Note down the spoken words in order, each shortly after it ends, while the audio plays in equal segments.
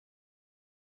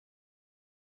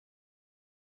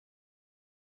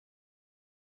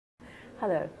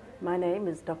Hello, my name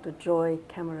is Dr. Joy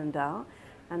Cameron Dow,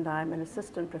 and I'm an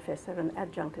assistant professor, an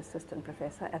adjunct assistant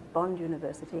professor at Bond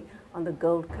University on the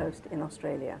Gold Coast in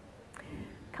Australia.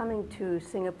 Coming to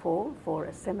Singapore for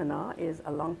a seminar is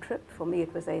a long trip. For me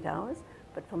it was 8 hours,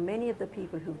 but for many of the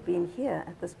people who've been here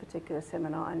at this particular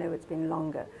seminar, I know it's been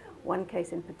longer. One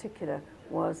case in particular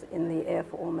was in the air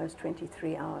for almost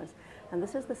 23 hours. And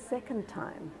this is the second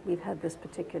time we've had this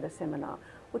particular seminar,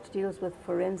 which deals with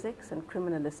forensics and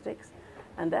criminalistics.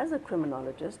 And as a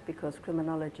criminologist, because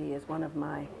criminology is one of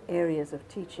my areas of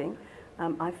teaching,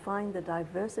 I find the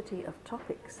diversity of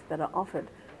topics that are offered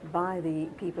by the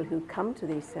people who come to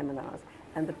these seminars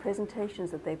and the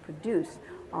presentations that they produce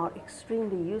are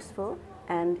extremely useful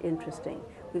and interesting.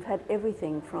 We've had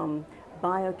everything from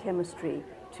biochemistry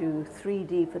to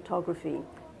 3D photography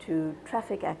to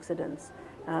traffic accidents.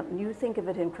 You think of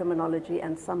it in criminology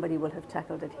and somebody will have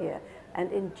tackled it here.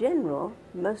 And in general,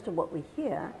 most of what we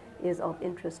hear is of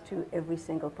interest to every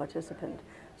single participant.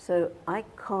 So I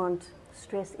can't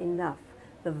stress enough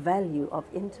the value of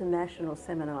international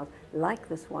seminars like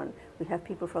this one. We have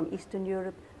people from Eastern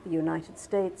Europe, the United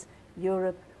States,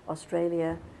 Europe,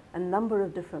 Australia, a number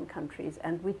of different countries,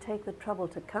 and we take the trouble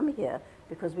to come here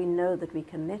because we know that we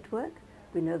can network,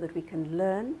 we know that we can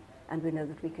learn, and we know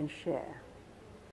that we can share.